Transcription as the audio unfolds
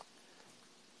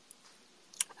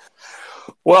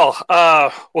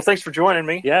Well, thanks for joining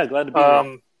me. Yeah, glad to be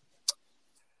here.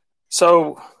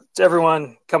 So to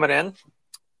everyone coming in,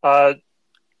 uh,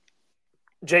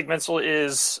 Jake Menzel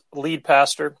is lead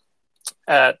pastor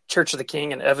at Church of the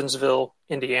King in Evansville,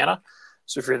 Indiana.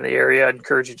 So if you're in the area, I'd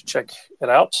encourage you to check it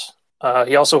out.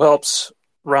 He also helps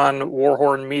run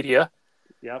Warhorn Media.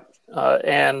 Yep.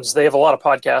 And they have a lot of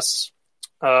podcasts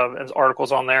and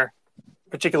articles on there,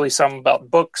 particularly some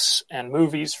about books and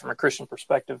movies from a Christian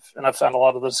perspective. And I've found a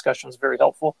lot of the discussions very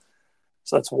helpful.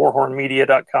 So that's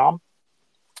warhornmedia.com.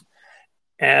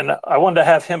 And I wanted to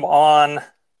have him on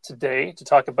today to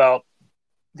talk about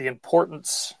the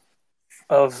importance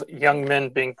of young men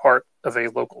being part of a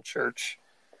local church.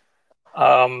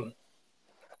 Because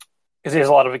he has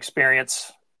a lot of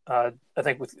experience, I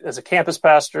think, as a campus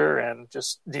pastor and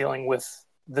just dealing with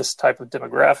this type of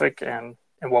demographic and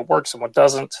what works and what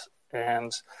doesn't.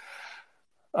 And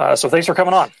so thanks for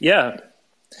coming on. Yeah.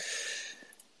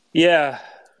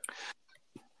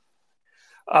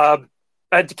 To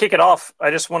kick it off,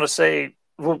 I just want to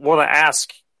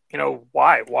ask,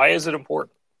 why? Why is it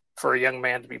important for a young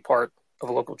man to be part of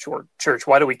a local church?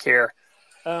 Why do we care?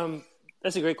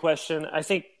 That's a great question. I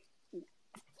think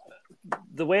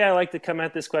the way I like to come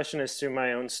at this question is through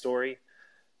my own story.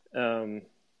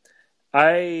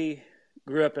 I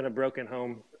grew up in a broken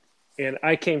home, and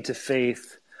I came to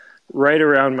faith right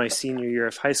around my senior year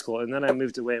of high school, and then I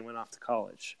moved away and went off to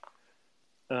college.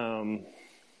 I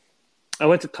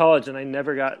went to college, and I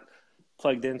never got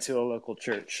plugged into a local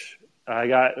church. I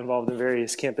got involved in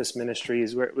various campus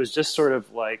ministries where it was just sort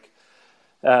of like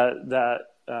that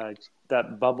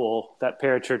bubble, that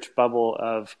parachurch bubble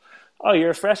of, oh,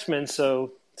 you're a freshman,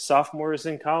 so sophomores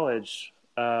in college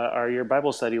are your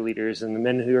Bible study leaders and the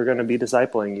men who are going to be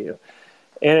discipling you.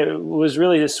 And it was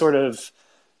really just sort of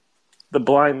the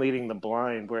blind leading the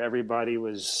blind, where everybody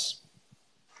was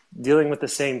dealing with the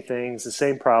same things, the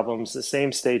same problems, the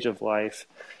same stage of life,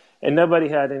 and nobody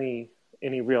had any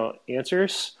real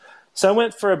answers. So I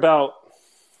went for about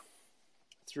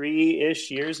 3-ish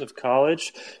years of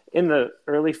college in the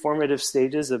early formative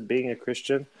stages of being a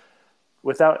Christian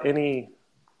without any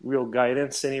real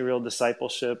guidance, any real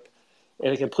discipleship,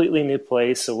 in a completely new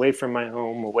place, away from my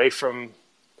home, away from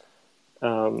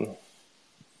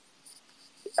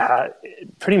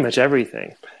pretty much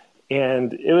everything.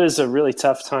 And it was a really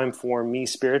tough time for me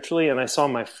spiritually, and I saw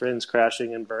my friends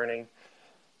crashing and burning,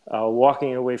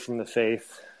 walking away from the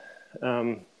faith.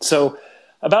 So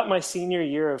about my senior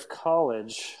year of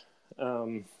college,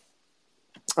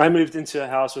 I moved into a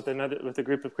house with a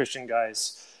group of Christian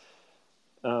guys,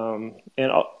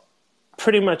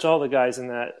 pretty much all the guys in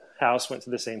that house went to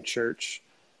the same church.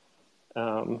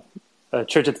 A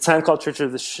church at the time called Church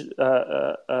of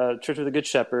the Good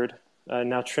Shepherd,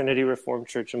 now Trinity Reformed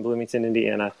Church in Bloomington,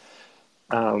 Indiana.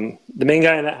 The main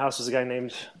guy in that house was a guy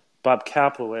named Bob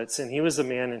Kaplowitz, and he was a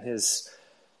man in his,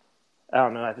 I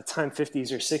don't know, at the time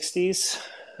 50s or 60s.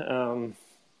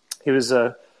 He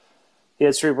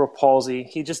had cerebral palsy.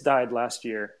 He just died last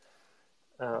year.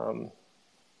 And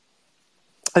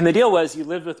the deal was, you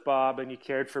lived with Bob and you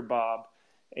cared for Bob,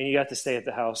 and you got to stay at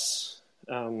the house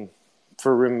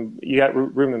for room. You got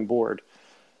room and board.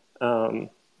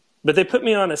 But they put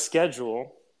me on a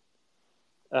schedule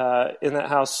in that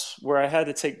house where I had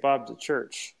to take Bob to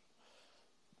church,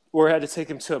 where I had to take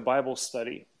him to a Bible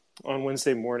study on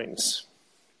Wednesday mornings.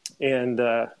 And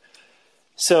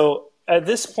so at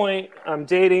this point, I'm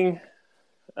dating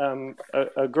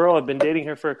a girl. I've been dating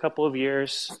her for a couple of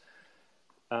years.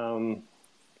 I'm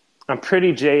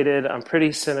pretty jaded. I'm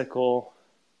pretty cynical.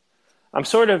 I'm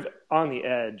sort of on the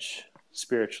edge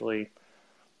spiritually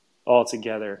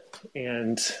altogether.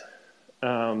 And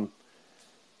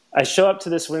I show up to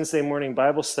this Wednesday morning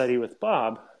Bible study with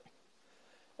Bob,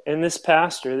 and this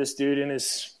pastor, this dude in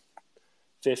his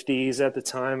 50s at the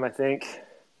time, I think,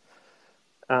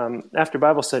 after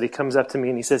Bible study, comes up to me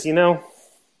and he says, you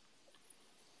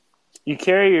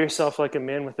carry yourself like a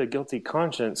man with a guilty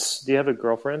conscience. Do you have a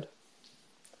girlfriend?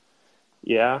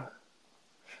 Yeah.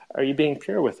 Are you being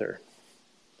pure with her?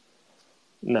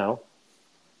 No.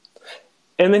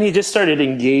 And then he just started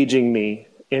engaging me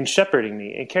and shepherding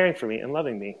me and caring for me and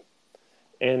loving me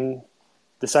and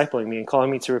discipling me and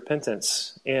calling me to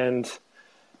repentance. And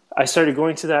I started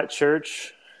going to that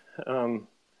church. It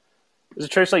was a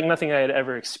church like nothing I had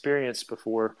ever experienced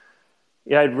before.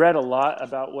 Yeah, I'd read a lot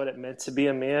about what it meant to be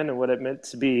a man and what it meant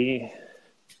to be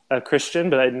a Christian,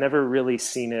 but I'd never really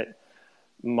seen it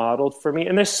modeled for me.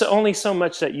 And there's only so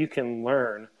much that you can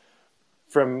learn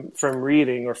from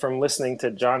reading or from listening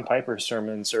to John Piper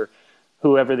sermons or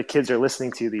whoever the kids are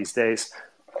listening to these days.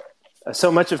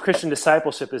 So much of Christian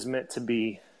discipleship is meant to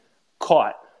be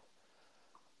caught.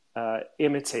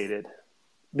 imitated,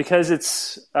 because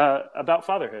it's about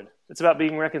fatherhood. It's about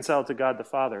being reconciled to God the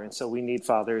Father. And so we need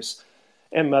fathers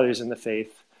and mothers in the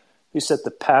faith who set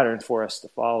the pattern for us to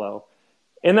follow.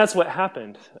 And that's what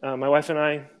happened. My wife and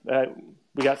I,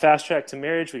 we got fast-tracked to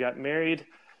marriage. We got married.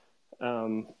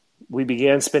 We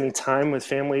began spending time with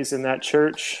families in that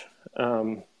church,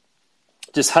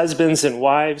 just husbands and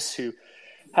wives who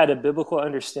had a biblical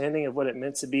understanding of what it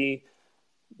meant to be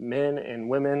men and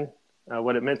women,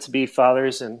 what it meant to be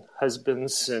fathers and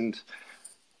husbands and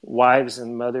wives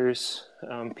and mothers,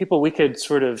 people we could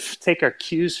sort of take our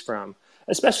cues from,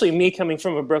 especially me coming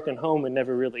from a broken home and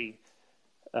never really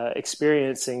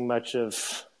experiencing much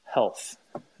of health,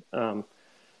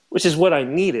 which is what I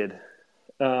needed.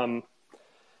 And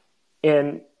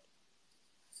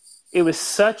it was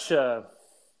such a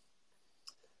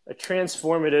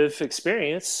transformative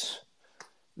experience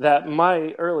that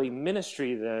my early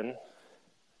ministry then,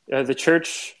 the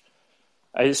church,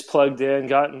 I just plugged in,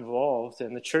 got involved,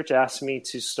 and the church asked me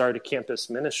to start a campus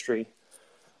ministry,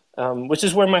 which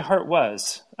is where my heart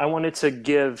was. I wanted to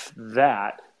give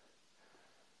that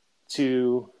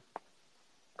to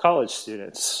college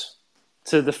students,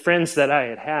 to the friends that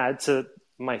I had, to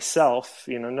myself.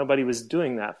 Nobody was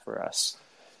doing that for us.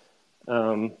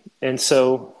 And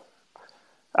so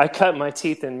I cut my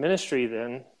teeth in ministry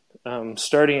then,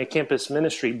 starting a campus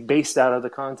ministry based out of the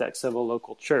context of a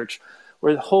local church,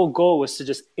 where the whole goal was to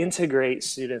just integrate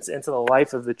students into the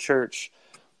life of the church,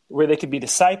 where they could be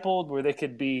discipled, where they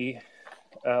could be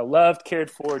loved, cared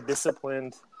for,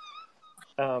 disciplined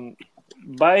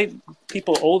by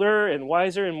people older and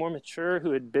wiser and more mature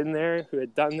who had been there, who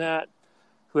had done that,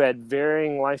 who had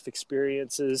varying life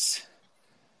experiences,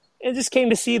 and just came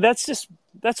to see that's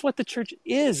what the church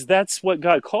is. That's what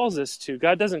God calls us to.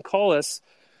 God doesn't call us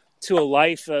to a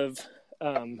life of,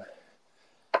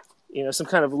 some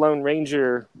kind of Lone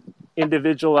Ranger,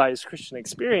 individualized Christian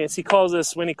experience.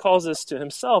 When he calls us to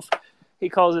himself, he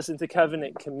calls us into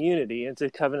covenant community, into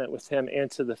covenant with him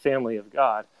and to the family of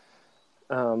God.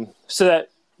 So that,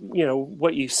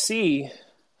 what you see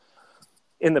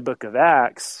in the book of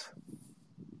Acts,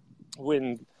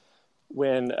 when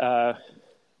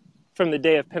from the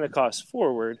day of Pentecost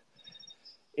forward,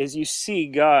 is you see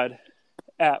God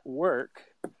at work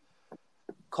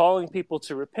calling people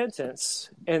to repentance,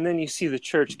 and then you see the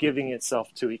church giving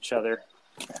itself to each other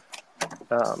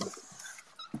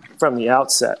from the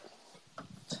outset.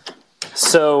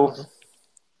 So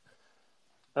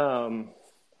when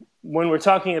we're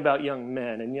talking about young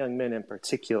men, and young men in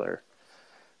particular,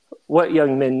 what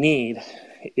young men need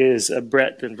is a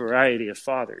breadth and variety of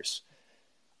fathers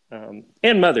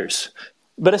and mothers,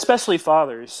 but especially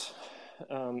fathers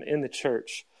in the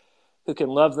church who can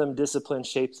love them, discipline,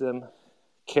 shape them,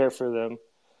 care for them,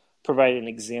 provide an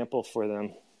example for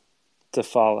them to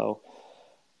follow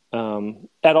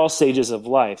at all stages of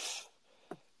life.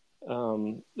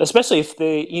 Especially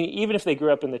even if they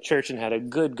grew up in the church and had a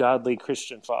good, godly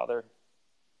Christian father,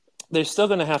 they're still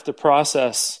going to have to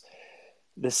process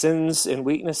the sins and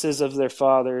weaknesses of their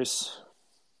fathers,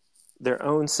 their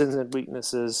own sins and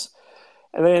weaknesses,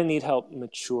 and they're going to need help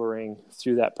maturing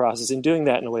through that process and doing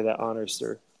that in a way that honors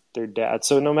their dad.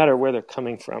 So no matter where they're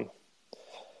coming from,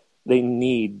 they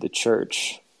need the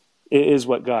church. It is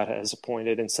what God has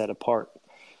appointed and set apart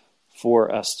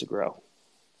for us to grow.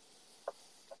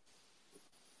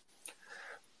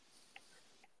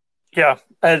 Yeah,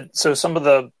 and so some of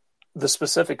the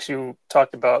specifics you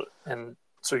talked about, and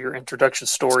so your introduction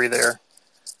story there,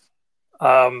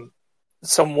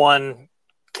 someone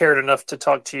cared enough to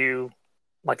talk to you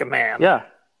like a man. Yeah.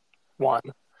 One.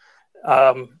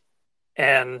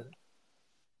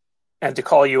 And to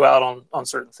call you out on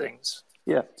certain things.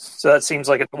 Yeah. So that seems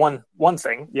like it's one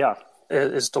thing. Yeah.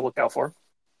 Is to look out for.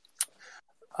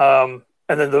 And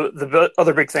then the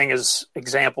other big thing is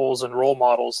examples and role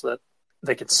models that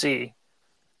they could see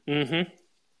in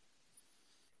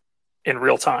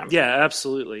real time. Yeah,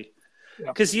 absolutely.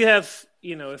 Because you have,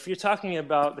 if you're talking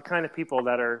about the kind of people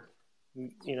that are,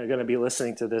 going to be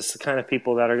listening to this, the kind of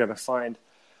people that are going to find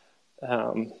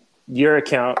your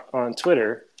account on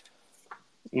Twitter,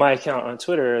 my account on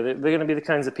Twitter, they're going to be the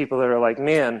kinds of people that are like,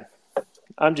 man,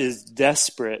 I'm just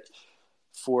desperate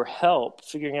for help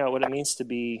figuring out what it means to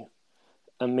be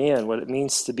a man, what it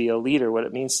means to be a leader, what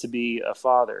it means to be a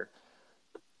father.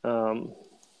 And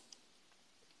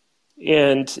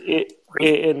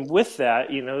with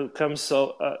that, comes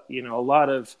a lot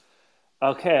of,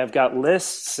 okay, I've got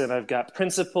lists and I've got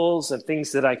principles and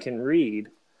things that I can read.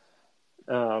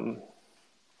 But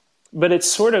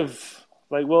it's sort of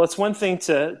like, well, it's one thing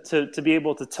to be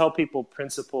able to tell people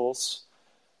principles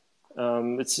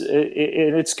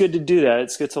It's good to do that.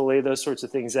 It's good to lay those sorts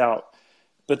of things out.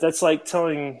 But that's like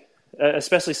telling,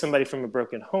 especially somebody from a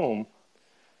broken home,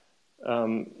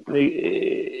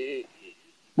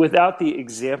 without the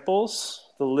examples,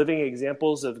 the living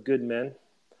examples of good men,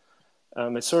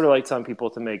 it's sort of like telling people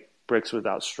to make bricks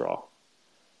without straw.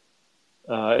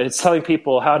 It's telling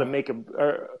people how to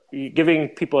or giving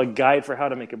people a guide for how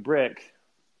to make a brick,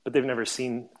 but they've never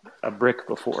seen a brick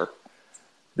before.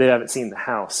 They haven't seen the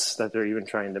house that they're even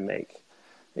trying to make.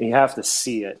 And you have to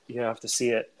see it. You have to see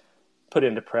it put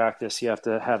into practice. You have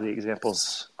to have the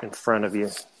examples in front of you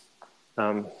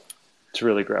to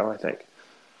really grow, I think.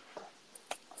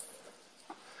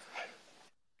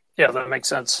 Yeah, that makes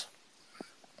sense.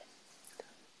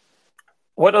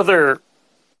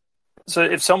 So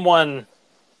if someone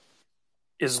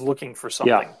is looking for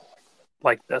something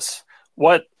like this,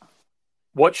 what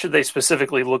should they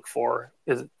specifically look for?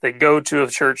 Is they go to a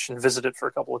church and visit it for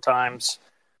a couple of times?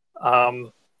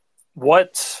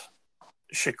 What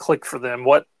should click for them?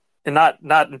 And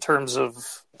not in terms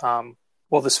of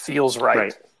this feels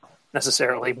right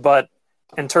necessarily, but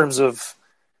in terms of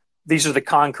these are the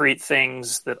concrete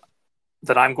things that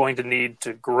I'm going to need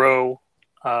to grow.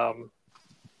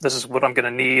 This is what I'm going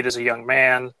to need as a young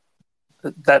man.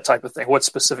 That type of thing. What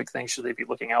specific things should they be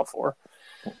looking out for?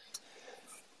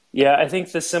 Yeah, I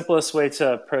think the simplest way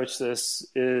to approach this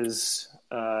is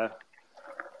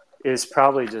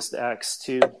probably just Acts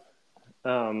 2.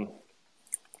 And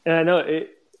I know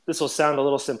this will sound a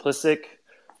little simplistic.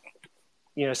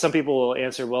 Some people will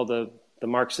answer, well, the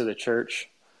marks of the church.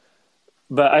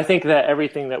 But I think that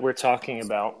everything that we're talking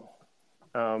about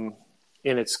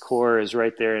in its core is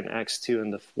right there in Acts 2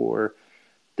 and the 4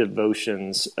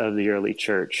 devotions of the early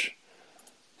church.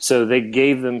 So they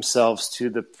gave themselves to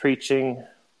the preaching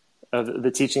of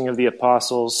the teaching of the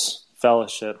apostles,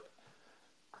 fellowship,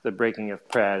 the breaking of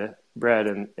bread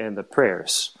and the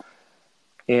prayers.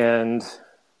 And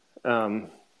there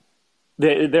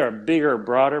are bigger,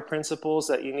 broader principles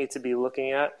that you need to be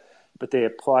looking at, but they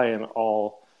apply in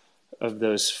all of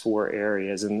those 4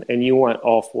 areas, and you want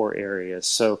all 4 areas.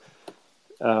 So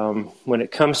when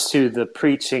it comes to the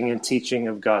preaching and teaching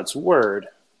of God's word,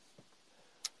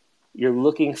 you're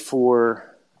looking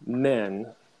for men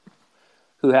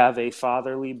who have a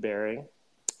fatherly bearing,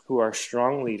 who are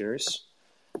strong leaders,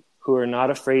 who are not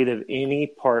afraid of any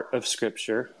part of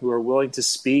Scripture, who are willing to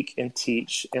speak and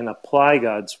teach and apply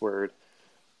God's word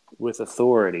with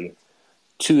authority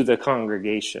to the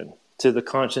congregation, to the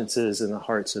consciences and the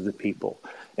hearts of the people.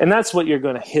 And that's what you're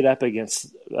going to hit up against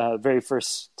very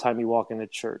first time you walk into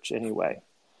church anyway.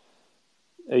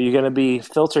 You're going to be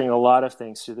filtering a lot of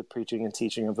things through the preaching and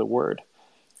teaching of the word.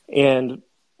 And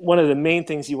one of the main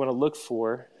things you want to look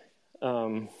for,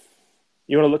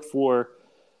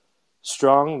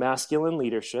 strong masculine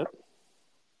leadership.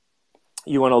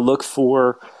 You want to look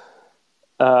for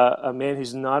a man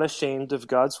who's not ashamed of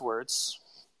God's words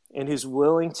and who's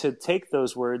willing to take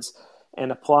those words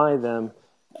and apply them,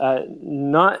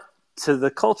 not to the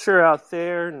culture out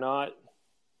there, not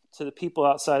to the people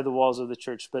outside the walls of the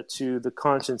church, but to the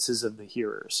consciences of the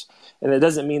hearers. And it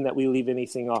doesn't mean that we leave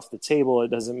anything off the table. It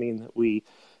doesn't mean that we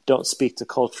don't speak to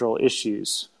cultural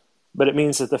issues. But it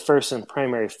means that the first and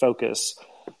primary focus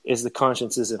is the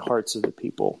consciences and hearts of the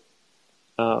people.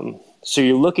 So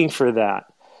you're looking for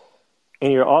that.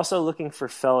 And you're also looking for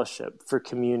fellowship, for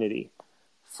community,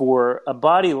 for a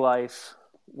body life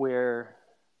where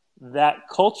that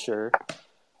culture,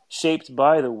 shaped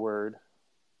by the word,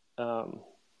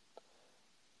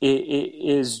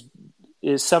 is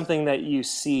something that you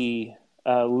see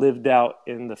lived out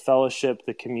in the fellowship,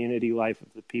 the community life of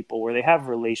the people, where they have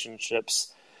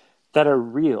relationships that are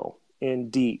real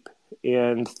and deep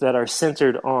and that are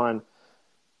centered on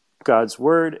God's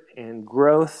word and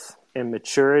growth and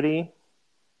maturity,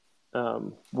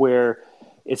 where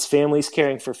it's families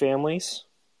caring for families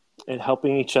and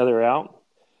helping each other out,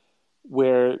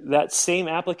 where that same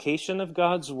application of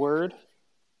God's word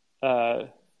from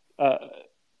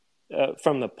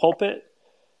the pulpit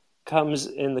comes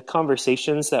in the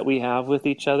conversations that we have with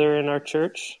each other in our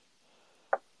church.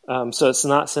 So it's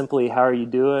not simply, how are you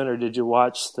doing? Or did you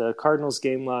watch the Cardinals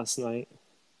game last night?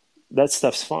 That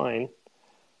stuff's fine.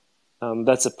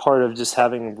 That's a part of just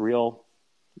having real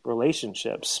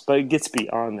relationships, but it gets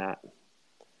beyond that.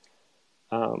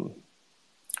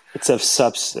 It's of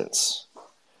substance.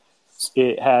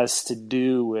 It has to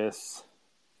do with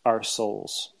our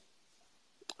souls.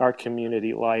 Our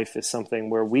community life is something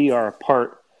where we are a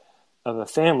part of a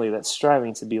family that's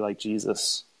striving to be like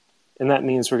Jesus. And that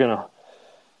means we're going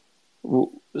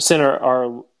to center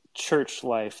our church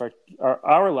life,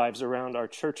 our lives around our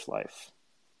church life.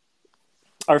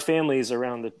 our families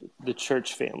around the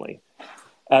church family,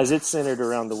 as it's centered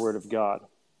around the Word of God.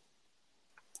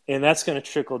 And that's going to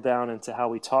trickle down into how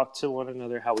we talk to one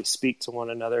another, how we speak to one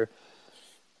another,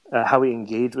 how we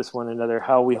engage with one another,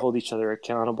 how we hold each other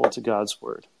accountable to God's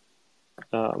Word.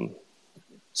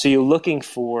 So you're looking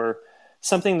for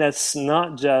something that's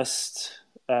not just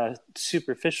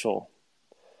superficial,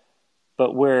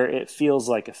 but where it feels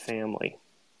like a family.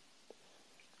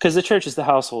 Because the church is the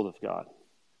household of God.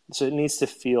 So it needs to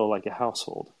feel like a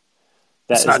household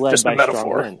that is led by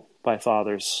strong men, by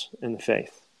fathers in the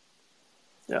faith.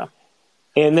 Yeah.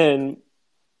 And then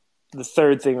the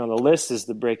third thing on the list is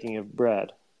the breaking of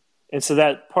bread. And so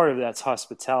that part of that's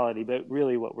hospitality, but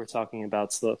really what we're talking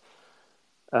about is the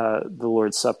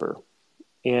Lord's Supper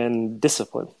and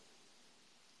discipline.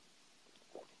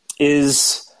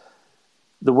 Is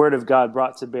the Word of God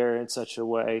brought to bear in such a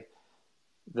way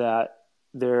that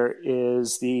there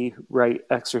is the right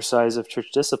exercise of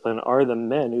church discipline? Are the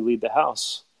men who lead the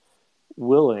house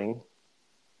willing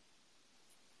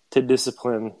to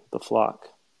discipline the flock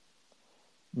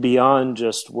beyond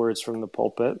just words from the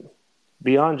pulpit,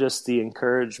 beyond just the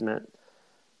encouragement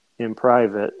in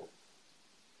private,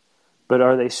 but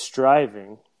are they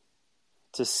striving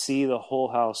to see the whole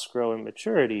house grow in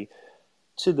maturity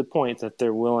to the point that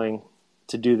they're willing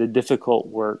to do the difficult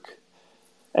work?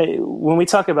 When we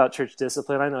talk about church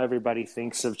discipline, I know everybody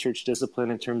thinks of church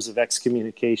discipline in terms of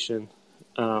excommunication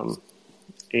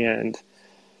and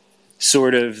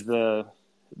sort of the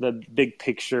big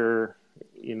picture,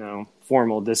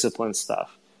 formal discipline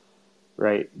stuff,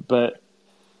 right? But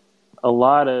a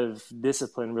lot of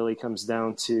discipline really comes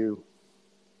down to,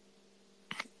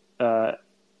 and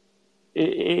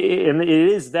it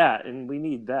is that, and we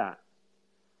need that.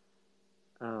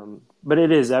 But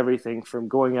it is everything from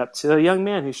going up to a young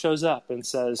man who shows up and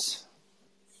says,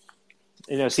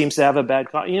 seems to have a bad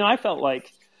I felt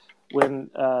like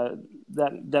when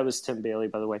that was Tim Bailey,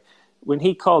 by the way, when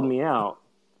he called me out,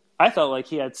 I felt like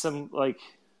he had some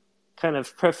kind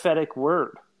of prophetic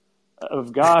word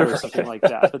of God or something like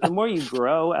that. But the more you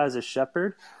grow as a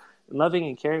shepherd, loving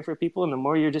and caring for people, and the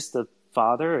more you're just a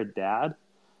father, a dad,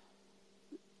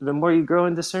 the more you grow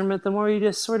in discernment, the more you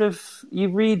just you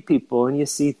read people and you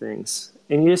see things.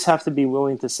 And you just have to be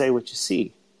willing to say what you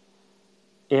see.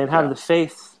 And have the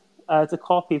faith to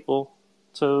call people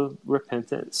to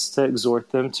repentance, to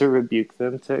exhort them, to rebuke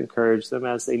them, to encourage them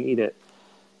as they need it.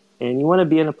 And you want to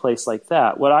be in a place like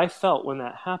that. What I felt when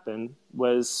that happened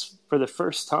was, for the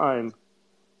first time,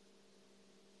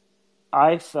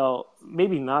 I felt,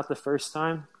 maybe not the first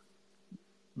time,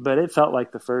 but it felt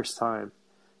like the first time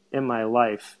in my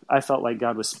life, I felt like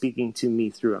God was speaking to me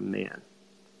through a man.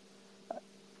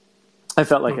 I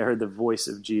felt like I heard the voice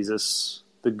of Jesus,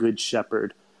 the Good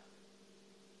Shepherd,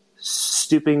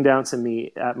 stooping down to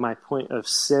me at my point of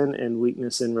sin and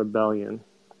weakness and rebellion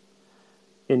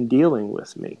in dealing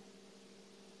with me.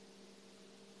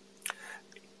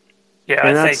 Yeah,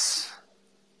 and I think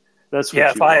that's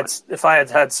what if I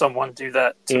had someone do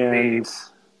that to me,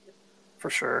 for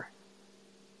sure.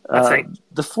 I think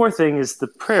the fourth thing is the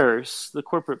prayers, the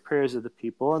corporate prayers of the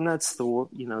people, and that's the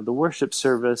worship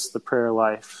service, the prayer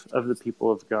life of the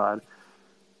people of God.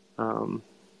 And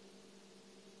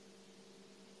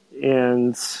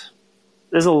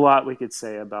there's a lot we could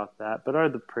say about that, but are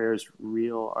the prayers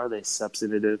real? Are they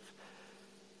substantive?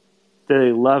 Do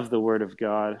they love the Word of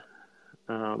God?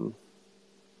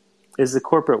 Is the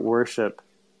corporate worship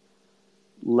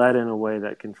led in a way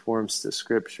that conforms to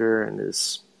Scripture and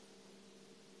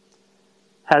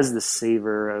has the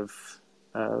savor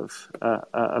of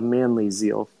a manly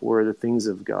zeal for the things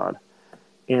of God,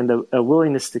 and a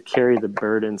willingness to carry the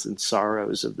burdens and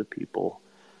sorrows of the people?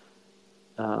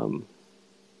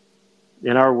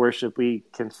 In our worship, we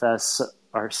confess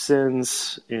our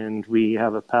sins, and we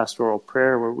have a pastoral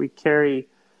prayer where we carry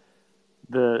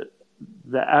the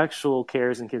actual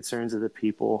cares and concerns of the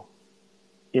people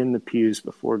in the pews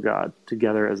before God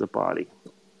together as a body.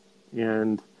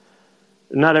 And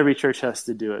not every church has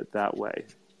to do it that way,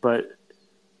 but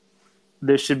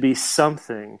there should be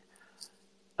something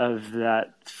of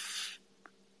that.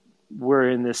 We're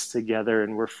in this together,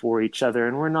 and we're for each other,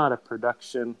 and we're not a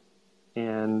production,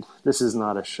 and this is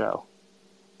not a show,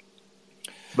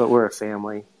 but we're a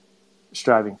family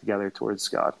striving together towards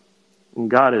God,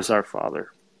 and God is our Father.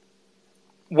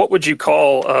 What would you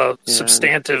call a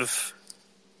substantive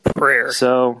prayer?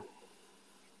 So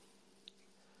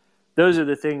those are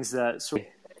the things that...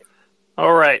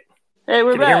 All right. Hey,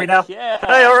 we're back. Can you hear me now? Yeah.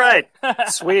 Hey, all right.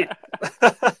 Sweet.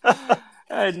 I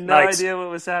had no idea what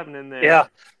was happening there. Yeah.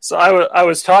 So I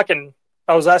was talking,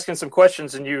 I was asking some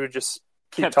questions, and you just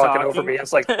keep talking over me.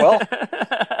 It's like, well,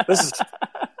 this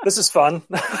is fun.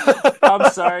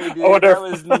 I'm sorry, dude. That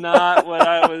was not what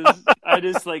I was.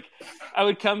 I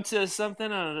would come to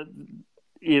something,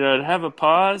 I'd have a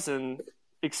pause and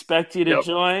expect you to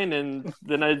join, and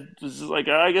then I was just like,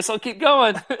 I guess I'll keep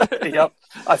going. Yep.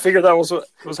 I figured that was what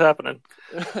was happening.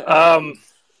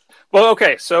 Well,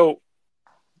 okay. So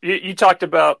you talked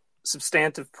about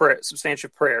substantive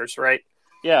prayers, right?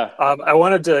 Yeah. I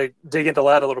wanted to dig into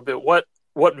that a little bit. What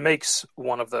makes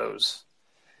one of those?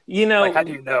 Like, how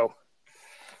do you know?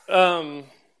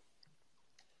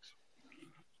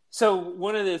 So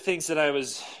one of the things that I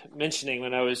was mentioning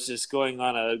when I was just going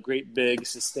on a great big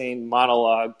sustained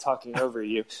monologue talking over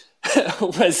you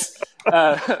was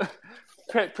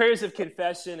prayers of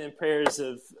confession and prayers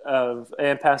and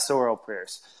pastoral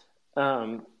prayers.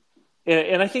 And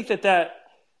I think that,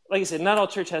 like I said, not all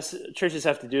churches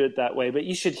have to do it that way, but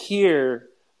you should hear.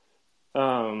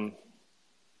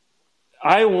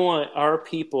 I want our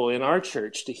people in our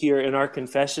church to hear in our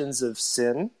confessions of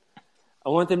sin. I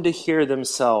want them to hear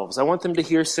themselves. I want them to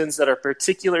hear sins that are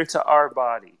particular to our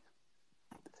body.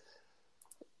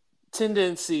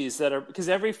 Tendencies that are, because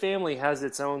every family has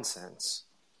its own sins,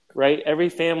 right? Every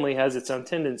family has its own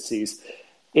tendencies.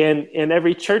 And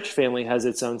every church family has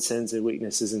its own sins and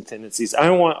weaknesses and tendencies.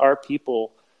 I want our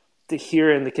people to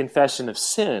hear in the confession of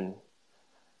sin.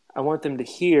 I want them to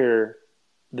hear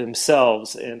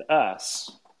themselves and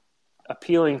us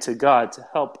appealing to God to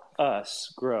help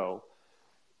us grow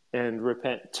and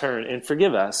repent, turn, and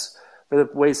forgive us for the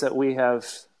ways that we have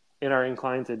and are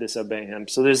inclined to disobey him.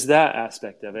 So there's that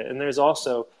aspect of it. And there's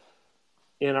also,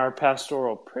 in our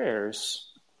pastoral prayers,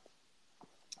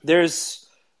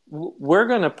 we're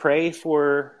going to pray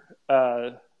for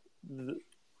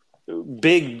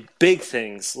big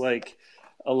things like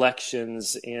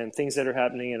elections and things that are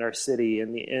happening in our city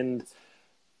and the end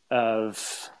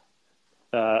of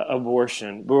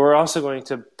abortion. But we're also going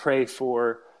to pray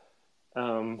for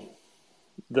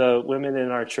the women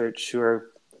in our church who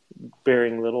are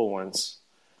bearing little ones,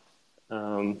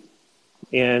 and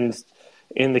the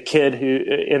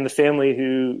family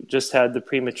who just had the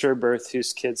premature birth,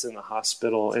 whose kid's in the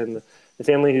hospital, and the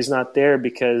family who's not there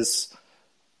because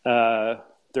they're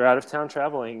out of town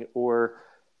traveling, or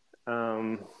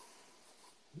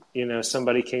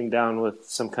somebody came down with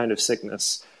some kind of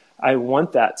sickness. I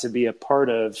want that to be a part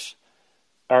of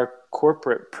our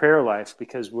corporate prayer life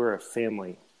because we're a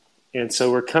family. And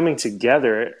so we're coming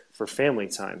together for family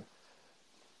time.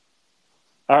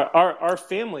 Our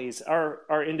families,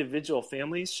 our individual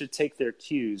families should take their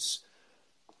cues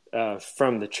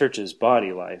from the church's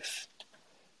body life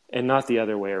and not the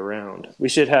other way around. We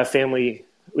should have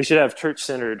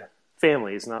church-centered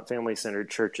families, not family-centered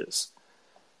churches.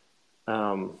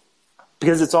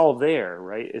 Because it's all there,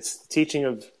 right? It's the teaching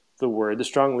of the word, the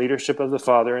strong leadership of the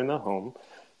father in the home,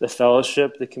 the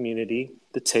fellowship, the community,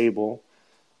 the table,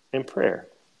 and prayer.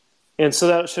 And so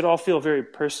that should all feel very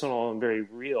personal and very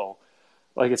real,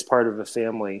 like it's part of a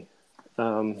family.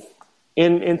 And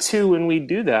two, when we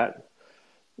do that,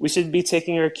 we should be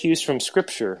taking our cues from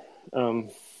Scripture. One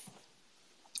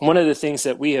of the things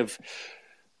that we have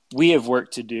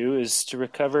worked to do is to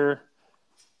recover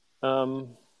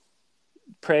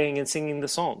praying and singing the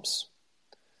Psalms.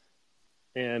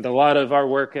 And a lot of our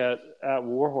work at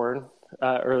Warhorn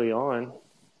early on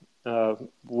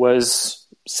was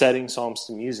setting Psalms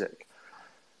to music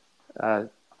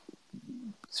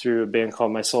through a band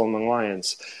called My Soul Among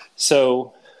Lions.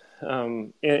 So,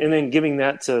 and then giving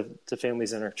that to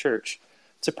families in our church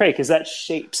to pray, because that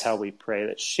shapes how we pray,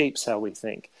 that shapes how we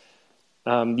think.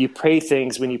 You pray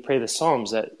things when you pray the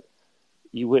Psalms that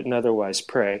you wouldn't otherwise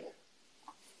pray.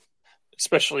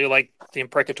 Especially like the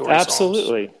imprecatory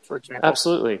Absolutely. Psalms, for example.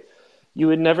 Absolutely. You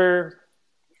would never,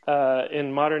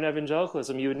 in modern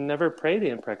evangelicalism, you would never pray the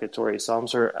imprecatory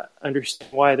Psalms or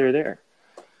understand why they're there.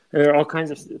 There are all kinds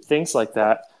of things like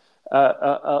that.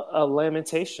 A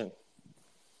lamentation.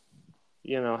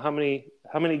 How many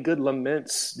good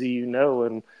laments do you know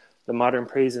in the modern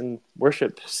praise and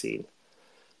worship scene?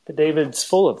 But David's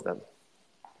full of them.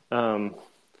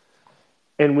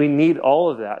 And we need all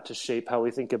of that to shape how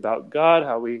we think about God,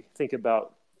 how we think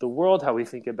about the world, how we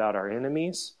think about our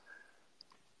enemies.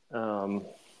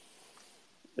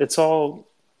 It's all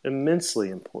immensely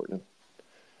important.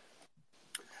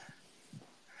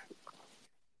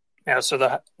 Yeah, so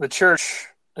the church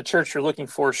you're looking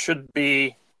for should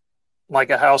be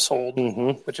like a household,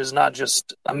 which is not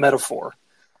just a metaphor.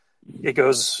 It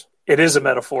is a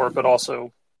metaphor, but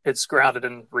also it's grounded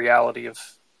in reality of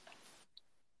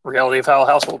how a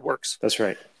household works. That's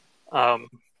right.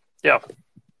 Yeah.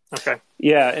 Okay.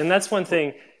 Yeah, and that's one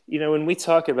thing. when we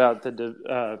talk about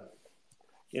a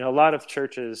lot of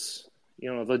churches,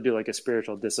 they'll do like a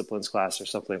spiritual disciplines class or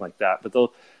something like that, but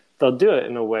they'll do it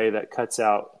in a way that cuts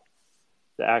out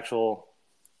the actual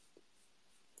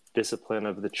discipline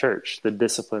of the church, the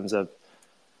disciplines of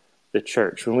the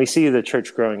church. When we see the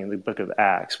church growing in the book of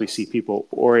Acts, we see people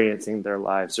orienting their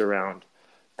lives around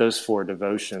those 4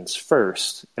 devotions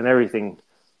first, and everything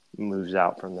moves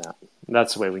out from that. And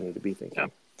that's the way we need to be thinking.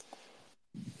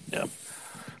 Yeah.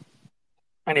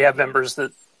 And you have members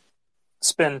that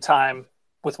spend time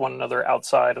with one another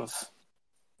outside of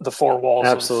the 4 walls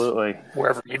Absolutely. Of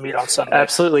wherever you meet on Sunday.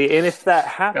 Absolutely. And if that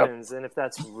happens, and if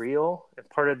that's real and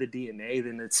part of the DNA,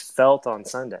 then it's felt on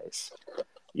Sundays.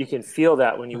 You can feel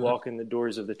that when you walk in the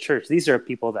doors of the church. These are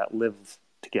people that live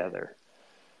together,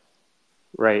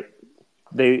 right?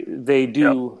 They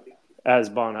do, as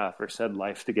Bonhoeffer said,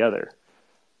 life together.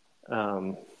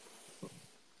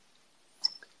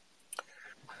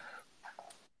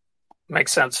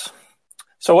 Makes sense.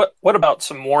 So what about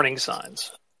some warning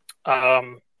signs?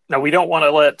 Now, we don't want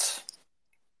to let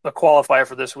the qualifier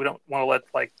for this. We don't want to let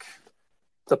like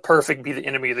the perfect be the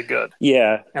enemy of the good.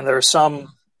 Yeah. And there's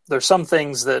some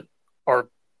things that are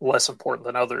less important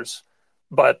than others.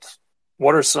 But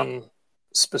what are some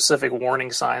specific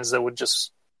warning signs that would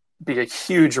just be a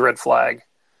huge red flag?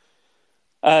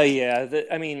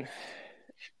 Every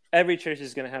church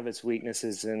is going to have its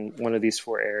weaknesses in one of these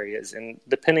 4 areas. And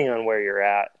depending on where you're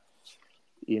at,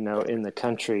 in the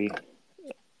country,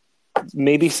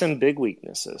 maybe some big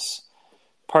weaknesses.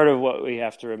 Part of what we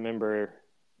have to remember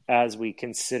as we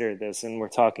consider this, and we're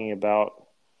talking about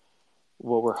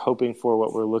what we're hoping for,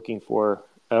 what we're looking for,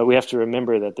 we have to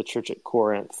remember that the church at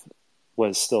Corinth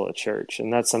was still a church.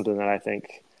 And that's something that I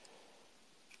think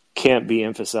can't be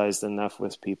emphasized enough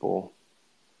with people.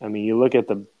 I mean, you look at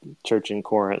the church in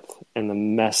Corinth and the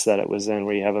mess that it was in,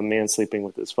 where you have a man sleeping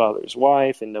with his father's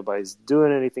wife and nobody's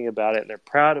doing anything about it, and they're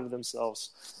proud of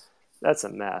themselves. That's a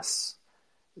mess.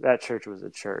 That church was a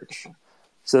church.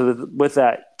 So with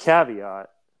that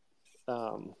caveat,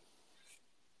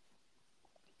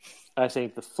 I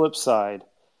think the flip side,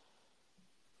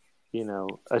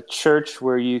 a church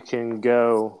where you can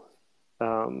go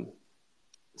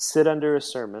sit under a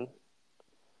sermon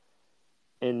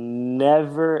and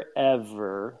never,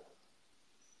 ever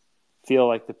feel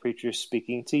like the preacher's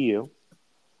speaking to you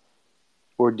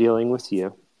or dealing with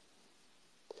you.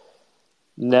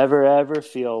 Never, ever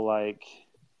feel like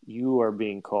you are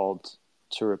being called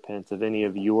to repent of any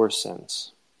of your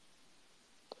sins.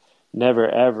 Never,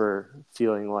 ever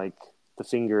feeling like the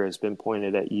finger has been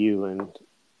pointed at you and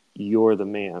you're the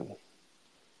man.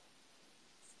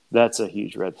 That's a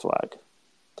huge red flag.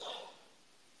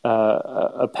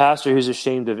 A pastor who's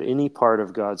ashamed of any part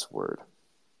of God's word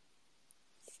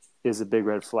is a big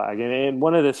red flag. And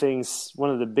one of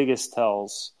the biggest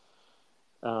tells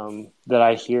that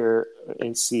I hear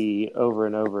and see over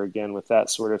and over again with that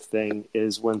sort of thing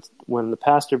is when the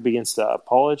pastor begins to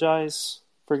apologize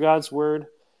for God's word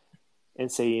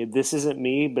and say, this isn't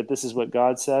me, but this is what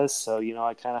God says, so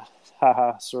I kind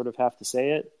of sort of have to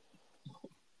say it.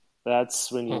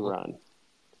 That's when you run.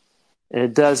 And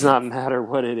it does not matter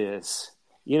what it is.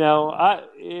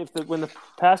 When the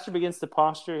pastor begins to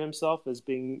posture himself as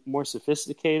being more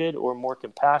sophisticated or more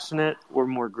compassionate or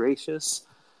more gracious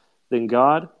than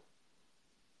God,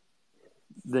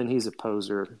 then he's a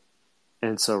poser,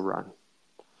 and so run.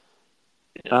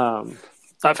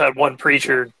 I've had one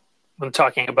preacher, when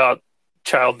talking about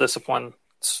child discipline,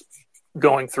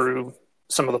 going through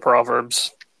some of the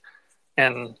Proverbs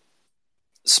and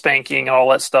spanking and all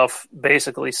that stuff,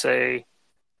 basically say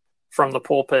from the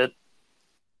pulpit,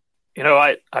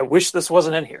 I wish this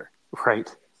wasn't in here. Right.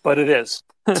 But it is.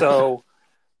 So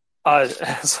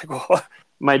it's like, well,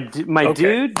 my okay.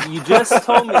 Dude, you just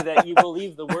told me that you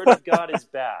believe the word of God is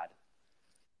bad.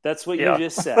 That's what you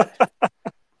just said.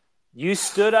 You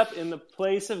stood up in the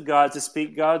place of God to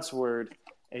speak God's word,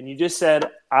 and you just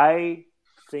said, I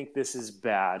think this is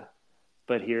bad,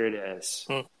 but here it is.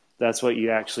 That's what you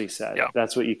actually said. Yeah.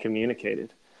 That's what you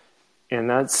communicated. And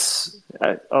that's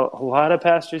a lot of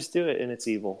pastors do it, and it's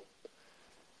evil.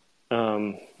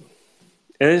 And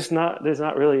there's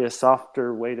not really a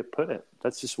softer way to put it.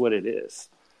 That's just what it is.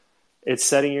 It's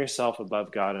setting yourself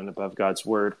above God and above God's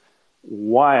word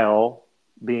while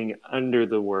being under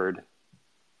the word,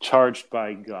 charged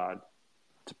by God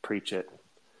to preach it,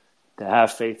 to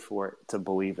have faith for it, to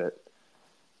believe it.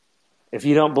 If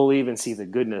you don't believe and see the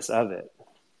goodness of it,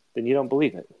 then you don't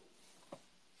believe it.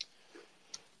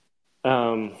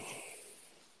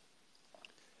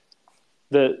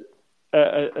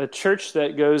 A church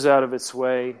that goes out of its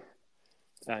way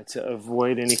to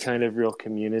avoid any kind of real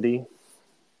community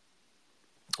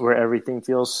where everything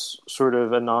feels sort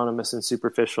of anonymous and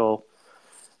superficial,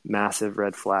 massive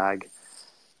red flag.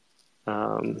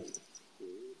 Run.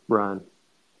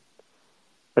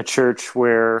 A church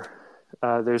where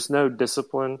there's no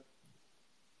discipline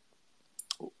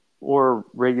or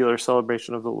regular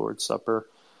celebration of the Lord's Supper,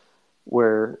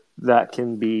 where that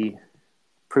can be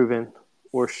proven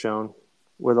or shown,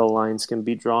 where the lines can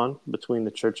be drawn between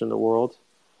the church and the world.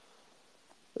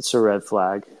 It's a red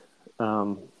flag.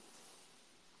 A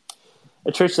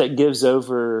church that gives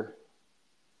over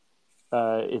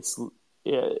its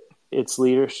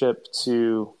leadership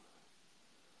to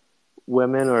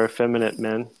women or effeminate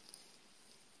men,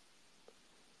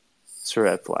 it's a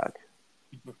red flag.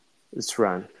 It's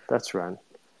run. That's run.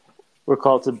 We're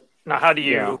called to... Now, how do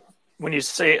you, when you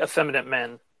say effeminate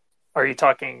men, are you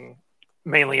talking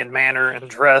mainly in manner and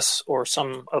dress, or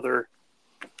some other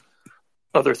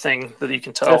thing that you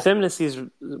can tell? Effeminacy is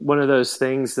one of those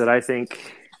things that I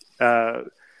think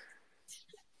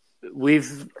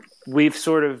we've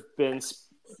sort of been,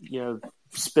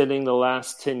 spending the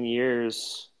last 10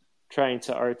 years trying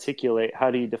to articulate. How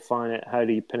do you define it? How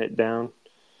do you pin it down?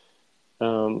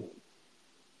 And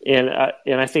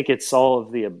I think it's all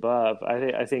of the above.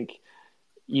 I think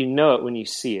you know it when you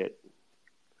see it.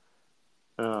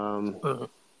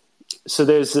 So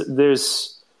there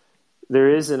is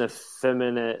an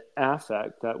effeminate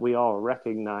affect that we all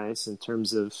recognize in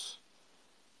terms of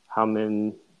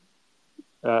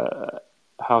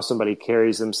how somebody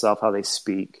carries themselves, how they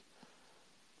speak.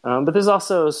 But there's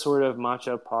also a sort of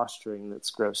macho posturing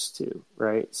that's gross too,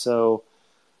 right? So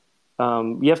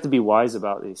you have to be wise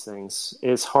about these things.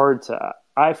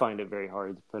 I find it very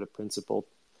hard to put a principle,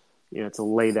 to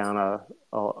lay down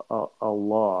a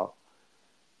law.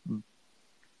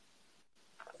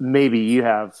 Maybe you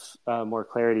have more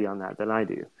clarity on that than I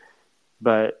do,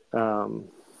 but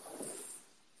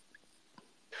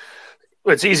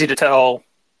it's easy to tell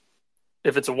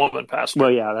if it's a woman pastor.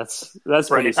 Well, yeah, that's right.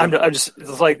 Pretty simple.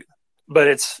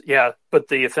 But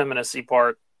the effeminacy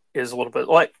part is a little bit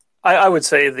like I would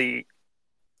say the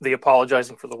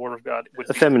apologizing for the word of God would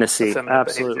effeminacy, be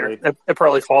absolutely. It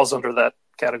probably falls under that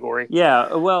category.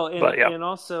 Yeah, well, and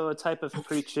also a type of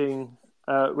preaching.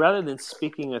 Rather than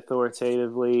speaking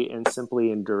authoritatively and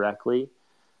simply and directly,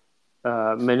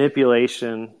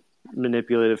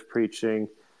 manipulative preaching.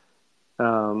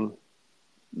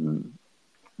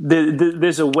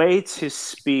 There's a way to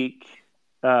speak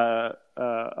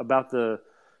about the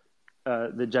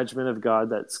judgment of God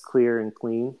that's clear and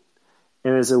clean,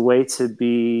 and there's a way to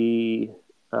be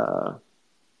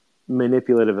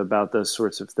manipulative about those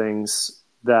sorts of things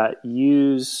that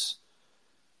use.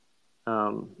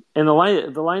 And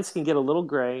the lines can get a little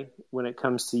gray when it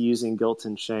comes to using guilt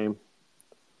and shame.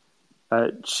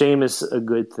 Shame is a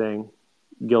good thing.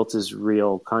 Guilt is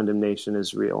real. Condemnation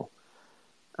is real.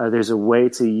 There's a way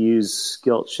to use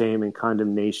guilt, shame, and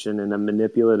condemnation in a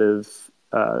manipulative,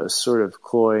 sort of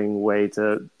cloying way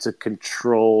to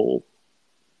control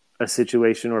a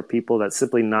situation or people that's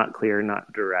simply not clear,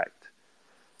 not direct.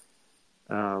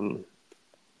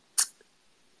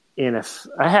 And if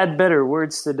I had better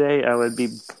words today, I would be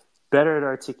better at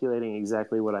articulating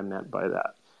exactly what I meant by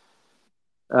that.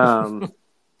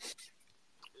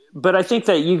 But I think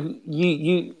that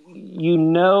you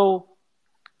know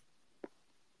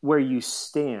where you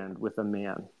stand with a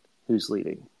man who's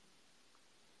leading.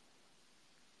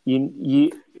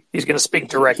 He's going to speak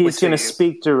directly. He's going to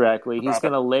speak directly. He's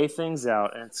going to lay things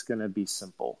out, and it's going to be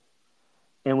simple.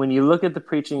 And when you look at the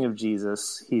preaching of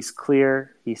Jesus, he's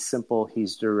clear, he's simple,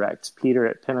 he's direct. Peter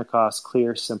at Pentecost,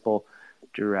 clear, simple,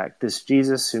 direct. This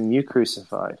Jesus whom you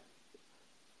crucified,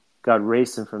 God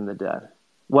raised him from the dead.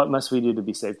 What must we do to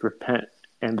be saved? Repent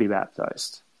and be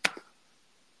baptized.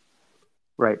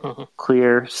 Right. Mm-hmm.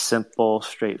 Clear, simple,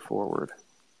 straightforward.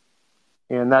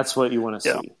 And that's what you want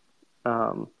to see.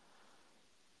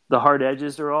 The hard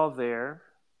edges are all there.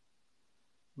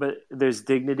 But there's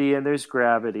dignity and there's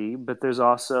gravity, but there's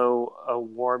also a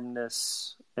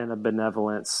warmness and a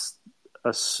benevolence,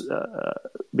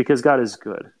 because God is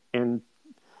good, and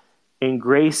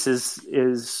grace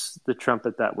is the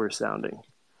trumpet that we're sounding.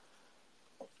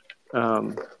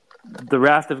 The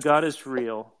wrath of God is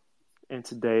real, and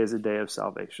today is a day of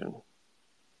salvation,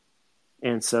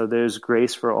 and so there's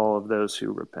grace for all of those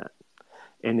who repent,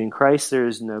 and in Christ there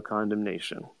is no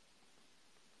condemnation,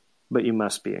 but you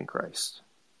must be in Christ.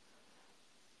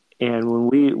 And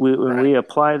when we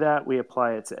apply that, we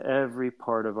apply it to every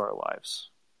part of our lives.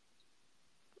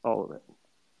 All of it.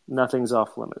 Nothing's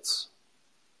off limits.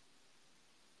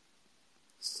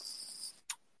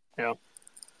 Yeah.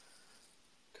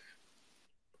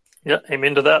 Yeah,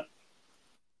 amen to that.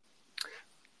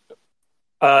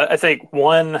 I think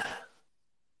one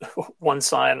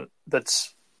sign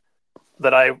that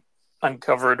I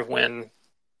uncovered when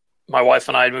my wife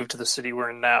and I moved to the city we're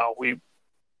in now.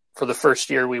 For the first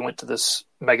year, we went to this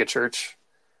mega church,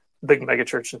 big mega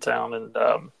church in town, and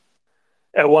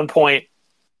at one point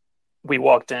we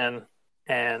walked in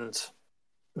and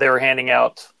they were handing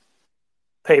out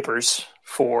papers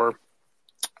for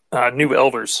new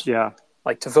elders, Yeah.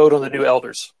 like to vote on the new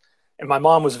elders. And my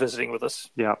mom was visiting with us,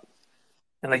 Yeah.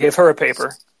 and they gave her a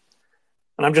paper.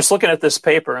 And I'm just looking at this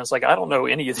paper, and it's like, I don't know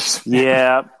any of these.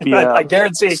 Yeah. I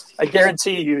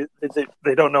guarantee you that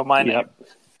they don't know my name. Yep.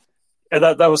 And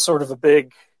that was sort of a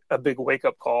big wake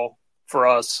up call for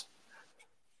us.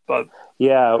 But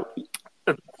yeah,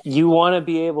 you want to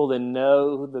be able to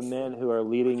know the men who are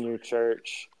leading your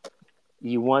church.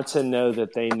 You want to know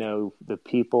that they know the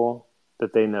people,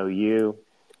 that they know you.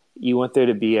 You want there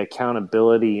to be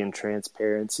accountability and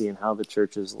transparency in how the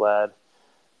church is led.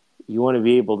 You want to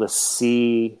be able to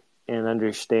see and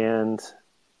understand,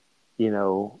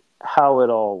 how it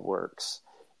all works.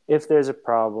 If there's a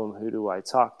problem, who do I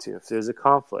talk to? If there's a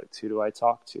conflict, who do I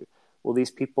talk to? Will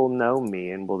these people know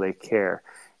me and will they care?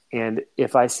 And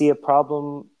if I see a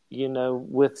problem,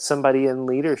 with somebody in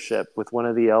leadership, with one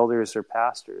of the elders or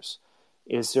pastors,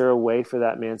 is there a way for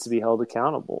that man to be held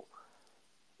accountable?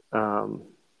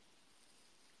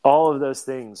 All of those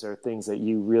things are things that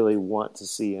you really want to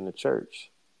see in a church.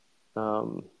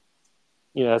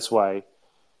 That's why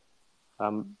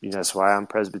I'm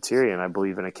Presbyterian. I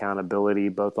believe in accountability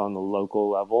both on the local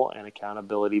level and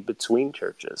accountability between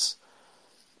churches.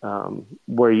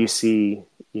 Where you see,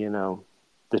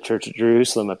 the Church of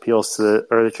Jerusalem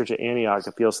the Church of Antioch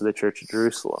appeals to the Church of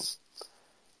Jerusalem,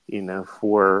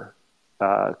 for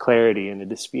clarity in a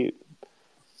dispute.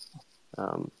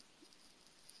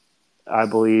 I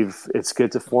believe it's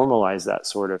good to formalize that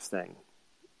sort of thing.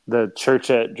 The church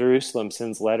at Jerusalem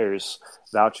sends letters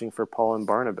vouching for Paul and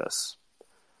Barnabas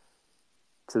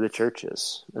to the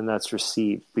churches, and that's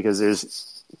received because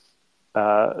there's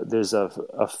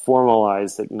a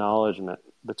formalized acknowledgement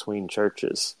between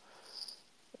churches,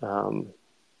 and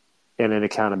an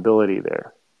accountability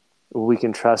there. We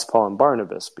can trust Paul and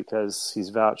Barnabas because he's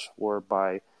vouched for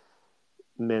by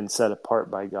men set apart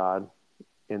by God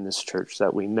in this church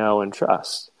that we know and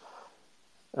trust.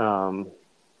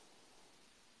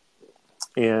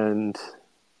 And,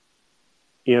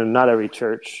 not every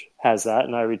church has that,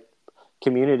 and every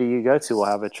community you go to will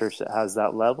have a church that has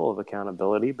that level of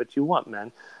accountability, but you want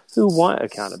men who want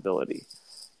accountability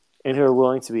and who are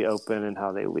willing to be open in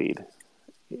how they lead.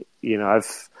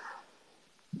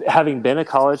 Having been a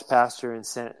college pastor and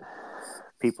sent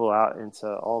people out into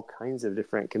all kinds of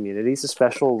different communities,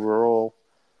 especially rural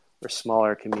or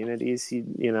smaller communities,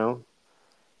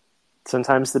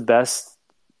 sometimes the best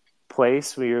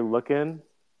place where you're looking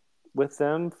with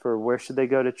them for where should they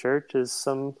go to church is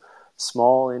some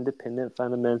small independent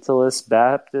fundamentalist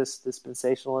Baptist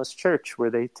dispensationalist church where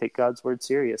they take God's word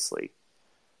seriously,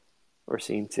 or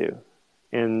seem to.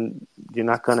 And you're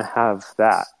not going to have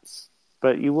that,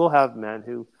 but you will have men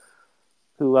who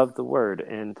love the word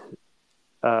and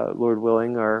Lord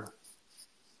willing are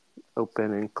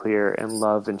open and clear and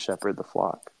love and shepherd the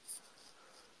flock.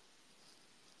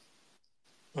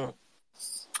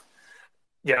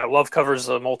 Yeah, love covers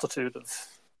a multitude of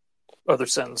other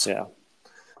sins. Yeah.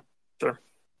 Sure.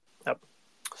 Yep.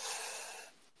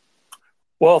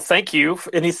 Well, thank you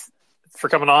for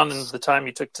coming on and the time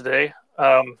you took today.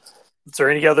 Is there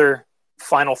any other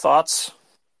final thoughts?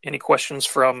 Any questions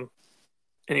from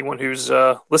anyone who's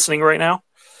listening right now?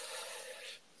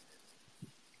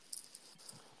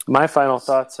 My final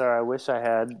thoughts are: I wish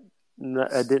I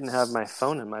didn't have my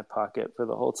phone in my pocket for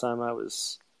the whole time I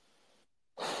was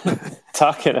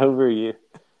talking over you.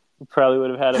 We probably would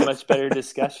have had a much better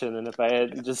discussion than if I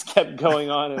had just kept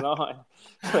going on and on.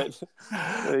 But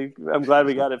I'm glad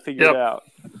we got it figured out.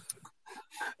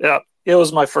 Yeah, it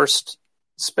was my first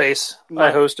space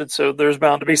I hosted, so there's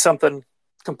bound to be something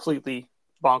completely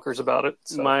bonkers about it.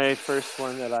 So. My first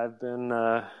one that I've been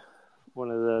one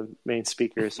of the main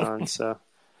speakers on, so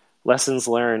lessons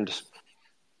learned.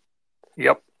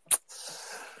 Yep.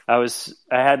 I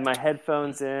had my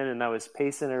headphones in and I was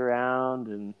pacing around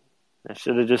and I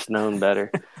should have just known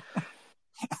better.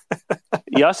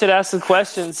 Y'all should ask some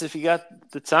questions if you got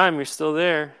the time, you're still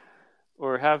there,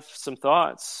 or have some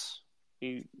thoughts.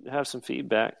 You have some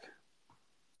feedback.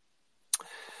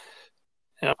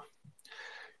 Yeah.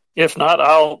 If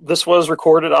not, this was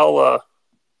recorded. I'll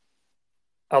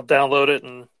download it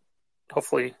and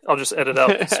hopefully I'll just edit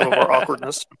out some of our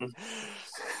awkwardness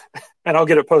and I'll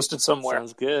get it posted somewhere.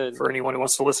 Sounds good for anyone who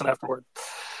wants to listen afterward.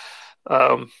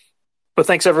 But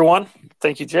thanks, everyone.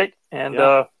 Thank you, Jake. And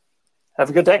Yeah. have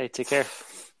a good day. Hey, take care.